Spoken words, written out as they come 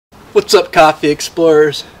What's up, coffee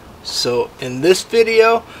explorers? So in this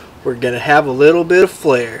video we're gonna have a little bit of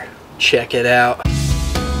Flair. Check it out.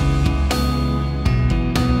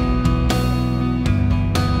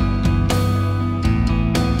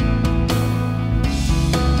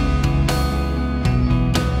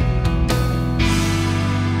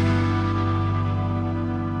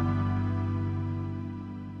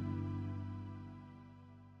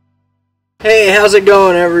 Hey, how's it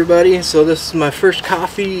going, everybody? So this is my first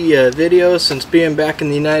coffee video since being back in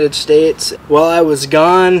the United States. While I was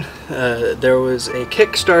gone, there was a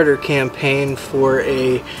Kickstarter campaign for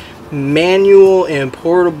a manual and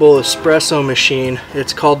portable espresso machine.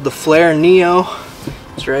 It's called the Flair Neo.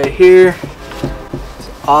 It's right here. It's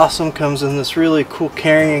awesome. Comes in this really cool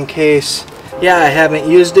carrying case. Yeah, I haven't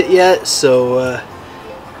used it yet, so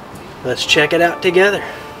let's check it out together.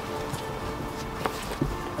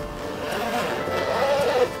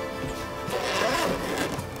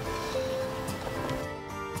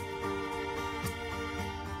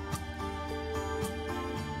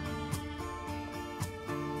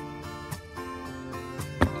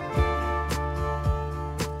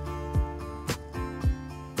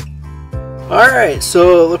 Alright,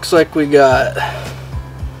 so it looks like we got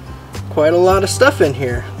quite a lot of stuff in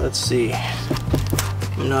here. Let's see.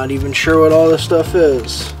 I'm not even sure what all this stuff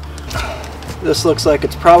is. This looks like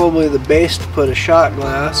it's probably the base to put a shot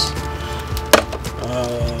glass.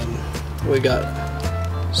 We got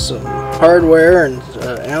some hardware and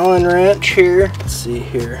Allen wrench here. Let's see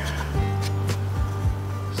here.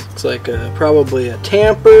 Looks like probably a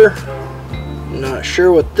tamper. I'm not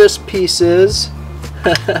sure what this piece is.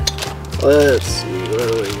 Let's see,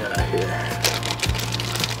 what do we got here?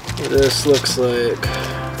 This looks like,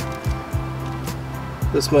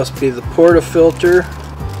 this must be the portafilter.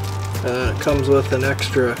 It comes with an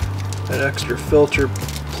extra filter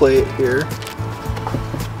plate here.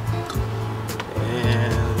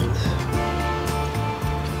 And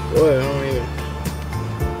boy, I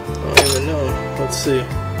don't even know. Let's see.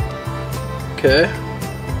 Okay.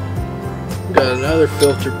 Got another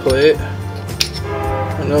filter plate.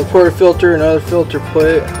 Another portafilter, another filter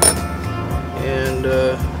plate, and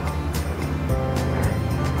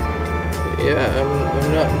yeah,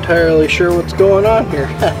 I'm not entirely sure what's going on here.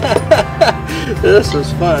 This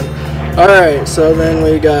is fun. Alright, so then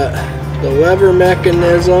we got the lever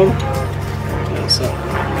mechanism, and something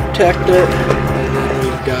to protect it, and then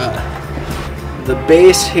we've got the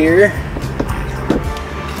base here,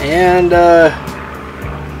 and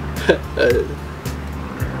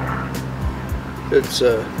it's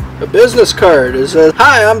a business card. It says,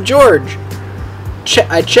 "Hi, I'm George.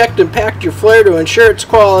 I checked and packed your Flair to ensure its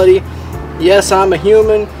quality. Yes, I'm a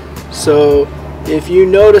human, so if you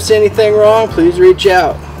notice anything wrong, please reach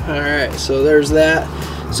out." Alright, so there's that.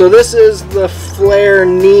 So this is the Flair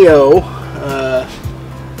Neo.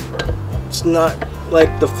 It's not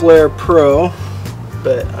like the Flair Pro,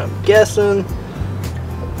 but I'm guessing,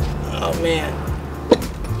 oh man,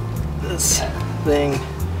 this thing.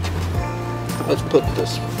 Let's put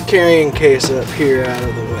this carrying case up here out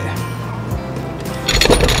of the way.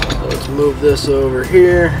 So let's move this over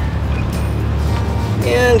here.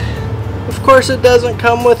 And of course it doesn't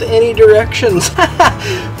come with any directions.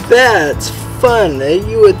 That's fun.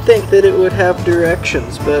 You would think that it would have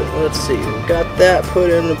directions, but let's see. We've got that put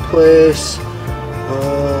into place.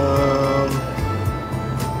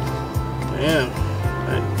 Man,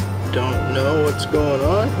 I don't know what's going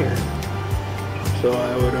on here. So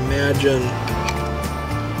I would imagine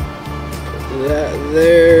that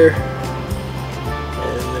there,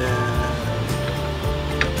 and then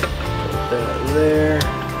put that there.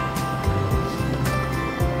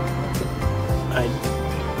 I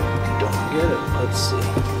don't get it. Let's see.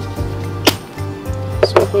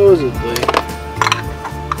 Supposedly.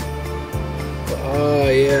 Oh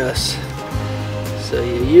yes. So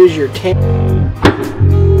you use your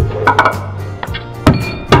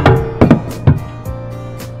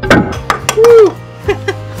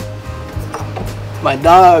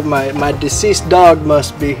my deceased dog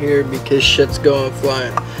must be here because shit's going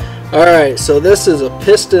flying. Alright, so this is a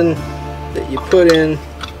piston that you put in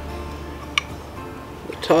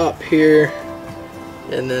the top here,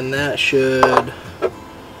 and then that should,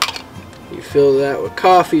 you fill that with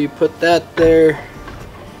coffee, you put that there,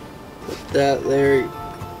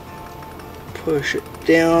 push it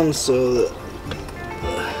down so that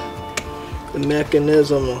the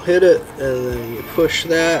mechanism will hit it, and then you push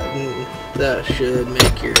that, and that should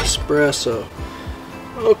make your espresso.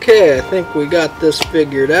 Okay, I think we got this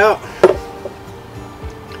figured out.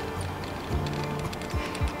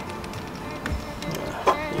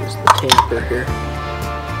 Use the tamper here.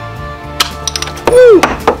 Woo!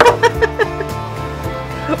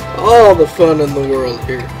 all the fun in the world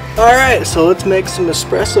here. Alright, so let's make some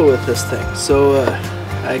espresso with this thing. So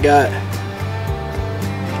I got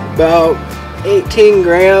about 18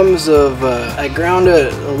 grams of, I ground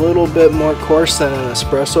it a little bit more coarse than an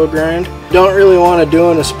espresso grind. Don't really want to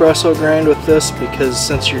do an espresso grind with this because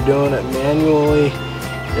since you're doing it manually,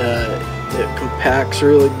 it compacts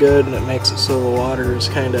really good and it makes it so the water is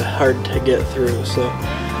kind of hard to get through. So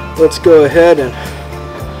let's go ahead and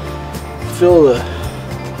fill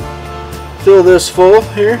this full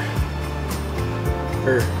here,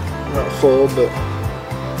 or not full, but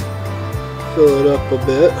fill it up a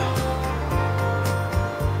bit.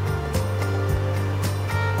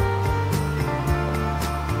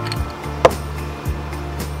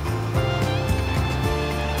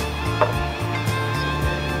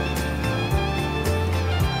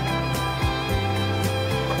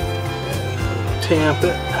 Tamp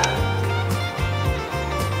it.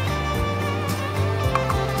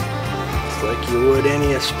 Just like you would any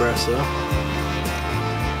espresso.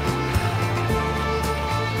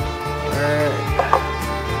 Alright.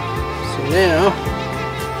 So now,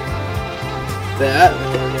 that, and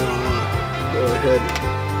we're going to go ahead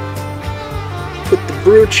and put the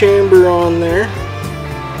brew chamber on there.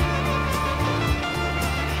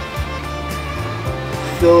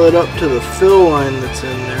 Fill it up to the fill line that's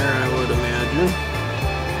in there, I would imagine.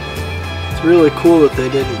 It's really cool that they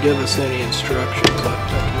didn't give us any instructions, I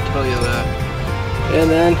can tell you that. And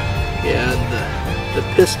then you add the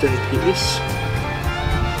piston piece.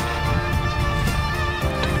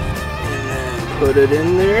 And then put it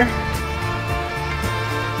in there.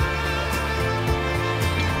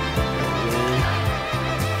 And then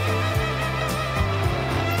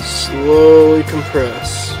slowly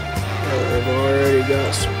compress. I've already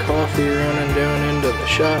got some coffee running down into the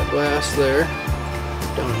shot glass there.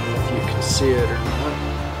 Don't know if you can see it or not.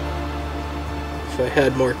 If I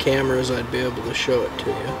had more cameras, I'd be able to show it to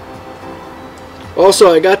you.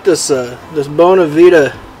 Also, I got this this Bona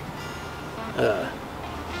Vita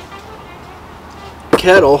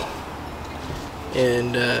kettle,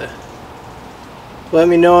 and let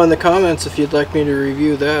me know in the comments if you'd like me to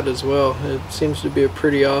review that as well. It seems to be a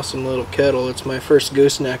pretty awesome little kettle. It's my first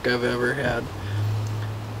gooseneck I've ever had.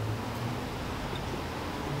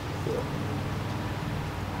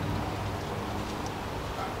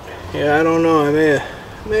 Yeah, I don't know. I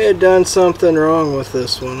may have done something wrong with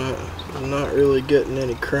this one. I'm not really getting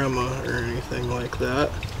any crema or anything like that.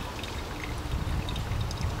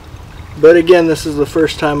 But again, this is the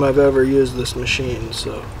first time I've ever used this machine,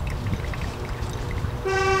 so.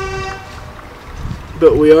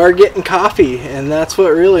 But we are getting coffee, and that's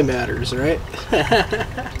what really matters, right?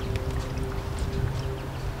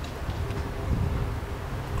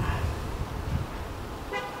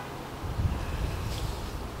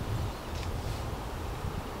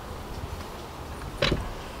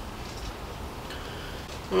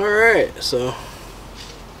 Alright, so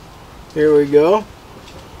here we go.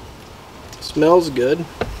 Smells good.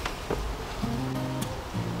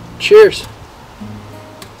 Cheers.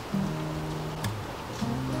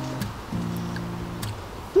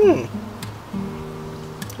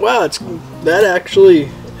 Wow, that actually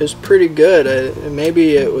is pretty good.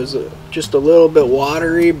 Maybe it was just a little bit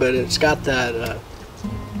watery, but it's got that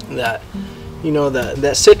you know, that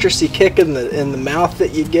citrusy kick in the mouth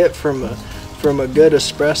that you get from a good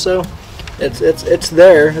espresso. It's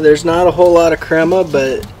there. There's not a whole lot of crema,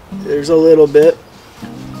 but there's a little bit.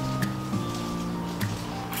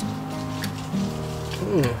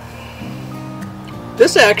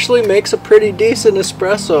 This actually makes a pretty decent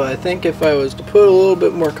espresso. I think if I was to put a little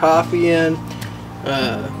bit more coffee in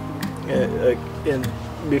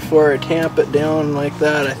before I tamp it down like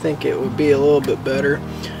that, I think it would be a little bit better.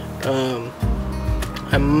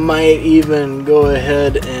 I might even go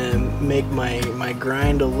ahead and make my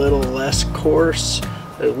grind a little less coarse,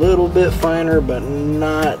 a little bit finer, but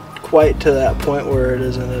not quite to that point where it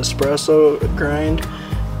is an espresso grind.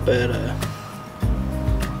 But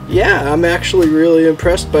yeah, I'm actually really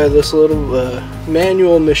impressed by this little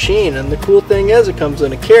manual machine, and the cool thing is it comes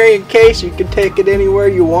in a carrying case. You can take it anywhere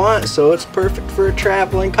you want, so it's perfect for a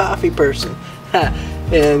traveling coffee person.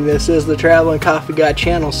 And this is the Traveling Coffee Guy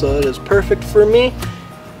channel, so it is perfect for me.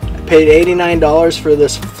 I paid $89 for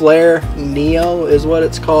this Flair Neo is what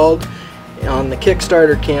it's called on the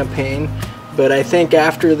Kickstarter campaign, but I think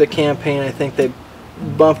after the campaign I think they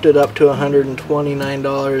bumped it up to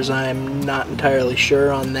 $129. I'm not entirely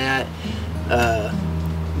sure on that,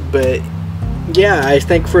 but yeah, I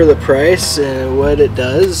think for the price and what it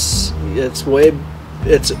does, it's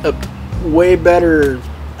a way better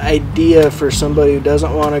idea for somebody who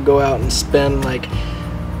doesn't want to go out and spend like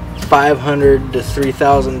 $500 to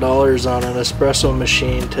 $3,000 on an espresso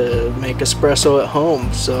machine to make espresso at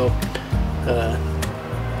home. So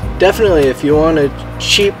definitely, if you want a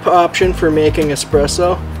cheap option for making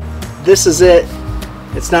espresso, this is it.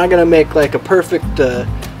 It's not gonna make like a perfect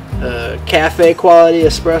cafe quality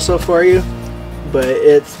espresso for you, but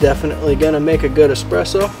it's definitely gonna make a good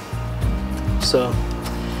espresso. So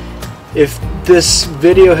if this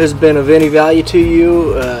video has been of any value to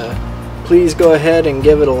you, please go ahead and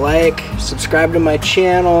give it a like, subscribe to my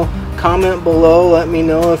channel, comment below, let me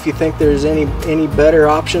know if you think there's any better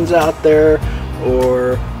options out there,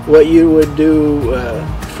 or what you would do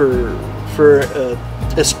for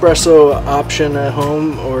espresso option at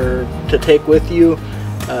home or to take with you.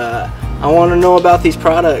 I want to know about these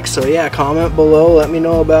products, so yeah, comment below, let me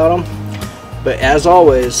know about them. But as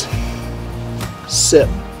always, sip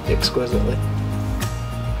exquisitely.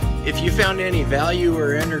 If you found any value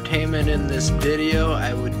or entertainment in this video,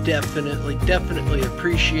 I would definitely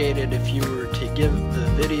appreciate it if you were to give the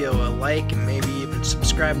video a like and maybe even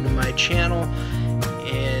subscribe to my channel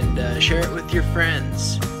and share it with your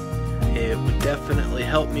friends. It would definitely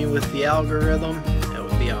help me with the algorithm. That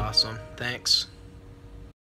would be awesome. Thanks.